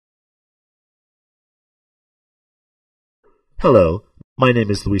Hello, my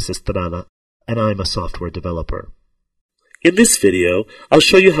name is Luis Estrada, and I'm a software developer. In this video, I'll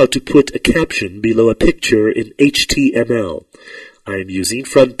show you how to put a caption below a picture in HTML. I am using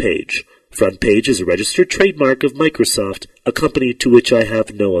FrontPage. FrontPage is a registered trademark of Microsoft, a company to which I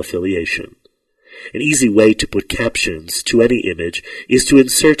have no affiliation. An easy way to put captions to any image is to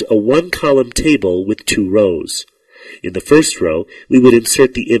insert a one-column table with 2 rows. In the first row, we would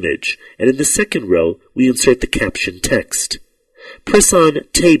insert the image, and in the second row, we insert the caption text. Press on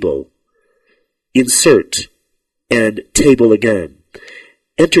Table, Insert, and Table again.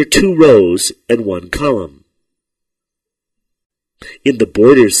 Enter 2 rows and 1 column. In the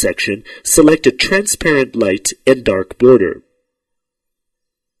Borders section, select a transparent light and dark border.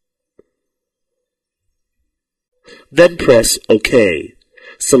 Then press OK.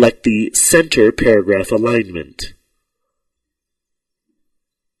 Select the Center Paragraph Alignment.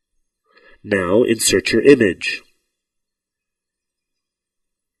 Now insert your image.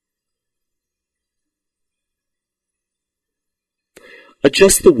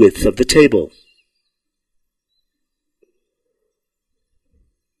 Adjust the width of the table.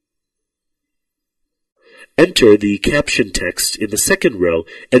 Enter the caption text in the second row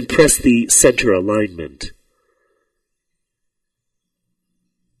and press the center alignment.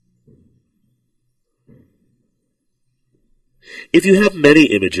 If you have many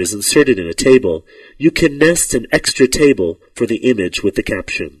images inserted in a table, you can nest an extra table for the image with the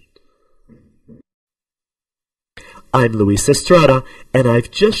caption. I'm Luis Estrada, and I've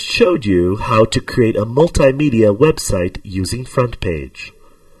just showed you how to create a multimedia website using FrontPage.